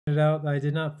Out, I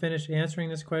did not finish answering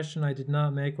this question. I did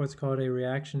not make what's called a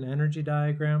reaction energy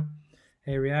diagram.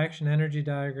 A reaction energy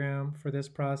diagram for this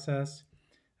process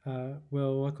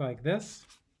will look like this.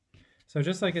 So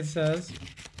just like it says,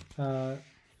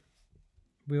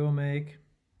 we will make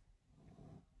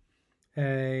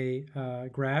a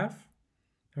graph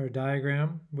or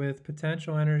diagram with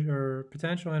potential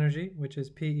energy, which is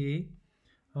PE,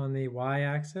 on the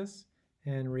y-axis,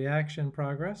 and reaction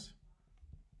progress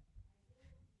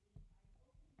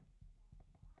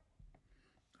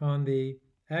on the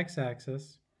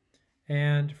x-axis.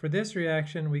 And for this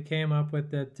reaction, we came up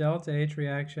with that delta H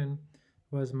reaction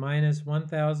was minus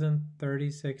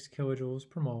 1,036 kilojoules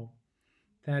per mole.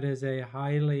 That is a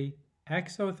highly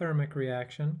exothermic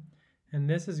reaction, and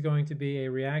this is going to be a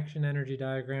reaction energy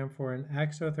diagram for an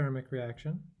exothermic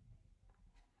reaction.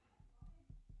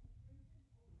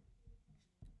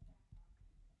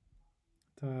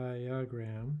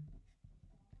 Diagram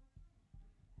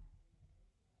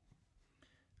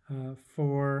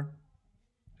for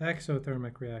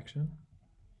exothermic reaction.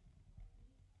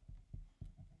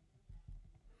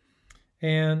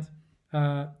 And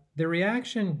the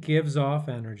reaction gives off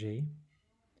energy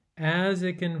as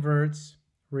it converts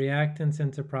reactants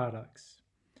into products.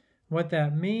 What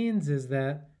that means is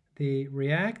that the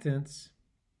reactants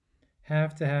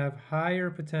have to have higher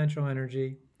potential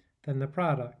energy than the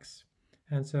products.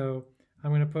 And so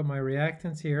I'm going to put my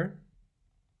reactants here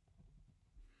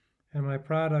and my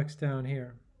products down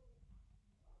here.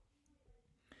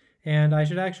 And I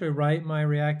should actually write my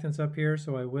reactants up here,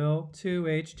 so I will.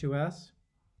 2H2S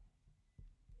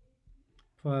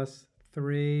plus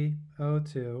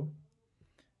 3O2.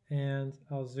 And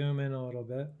I'll zoom in a little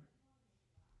bit.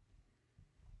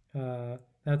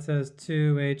 That says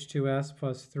 2H2S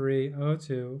plus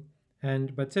 3O2,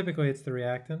 but typically it's the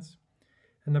reactants.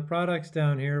 And the products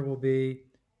down here will be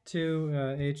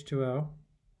 2H2O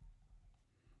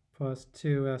plus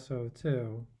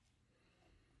 2SO2.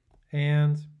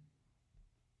 And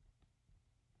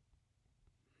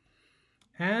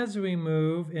as we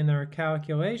move in our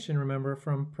calculation, remember,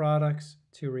 from products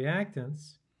to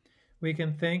reactants, we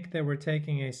can think that we're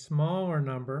taking a smaller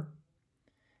number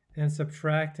and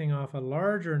subtracting off a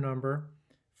larger number,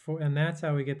 and that's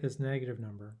how we get this negative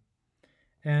number.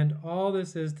 And all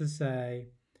this is to say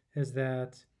is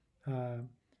that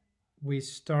we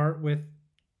start with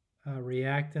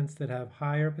reactants that have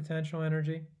higher potential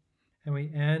energy, and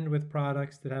we end with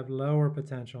products that have lower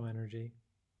potential energy.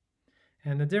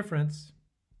 And the difference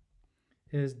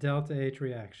is delta H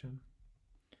reaction.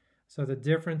 So the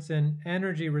difference in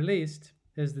energy released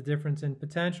is the difference in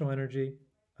potential energy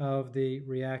of the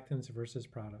reactants versus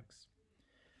products.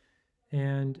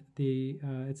 And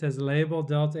it says label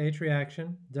delta H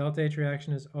reaction. Delta H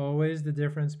reaction is always the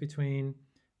difference between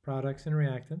products and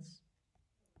reactants.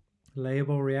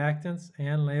 Label reactants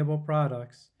and label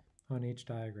products on each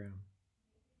diagram.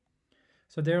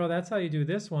 So Daryl, that's how you do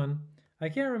this one. I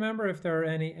can't remember if there are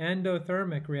any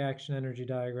endothermic reaction energy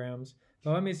diagrams,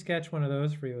 but let me sketch one of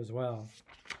those for you as well.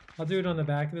 I'll do it on the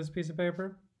back of this piece of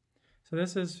paper. So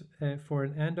this is for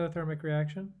an endothermic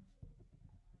reaction.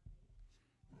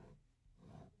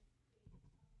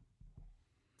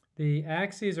 The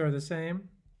axes are the same.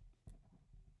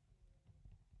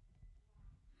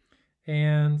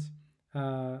 And,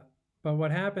 but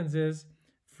what happens is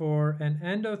for an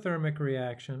endothermic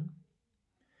reaction,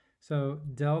 so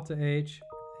delta H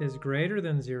is greater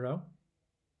than 0,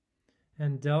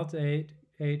 and delta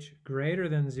H greater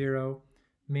than 0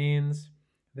 means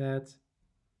that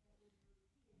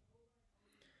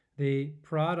the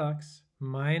products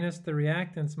minus the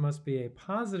reactants must be a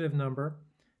positive number,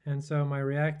 and so my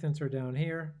reactants are down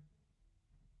here,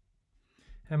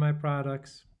 and my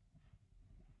products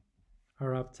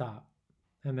are up top.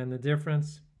 And then the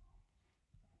difference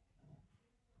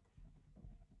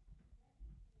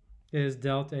is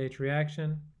delta H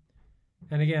reaction.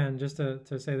 And again, just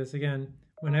to say this again,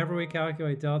 whenever we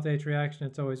calculate delta H reaction,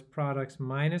 it's always products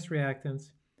minus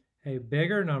reactants. A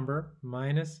bigger number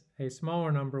minus a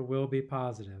smaller number will be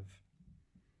positive.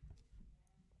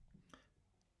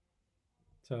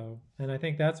 So, and I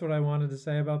think that's what I wanted to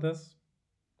say about this.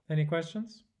 Any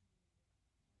questions?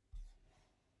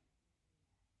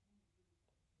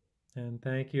 And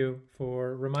thank you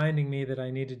for reminding me that I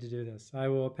needed to do this. I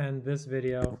will append this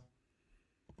video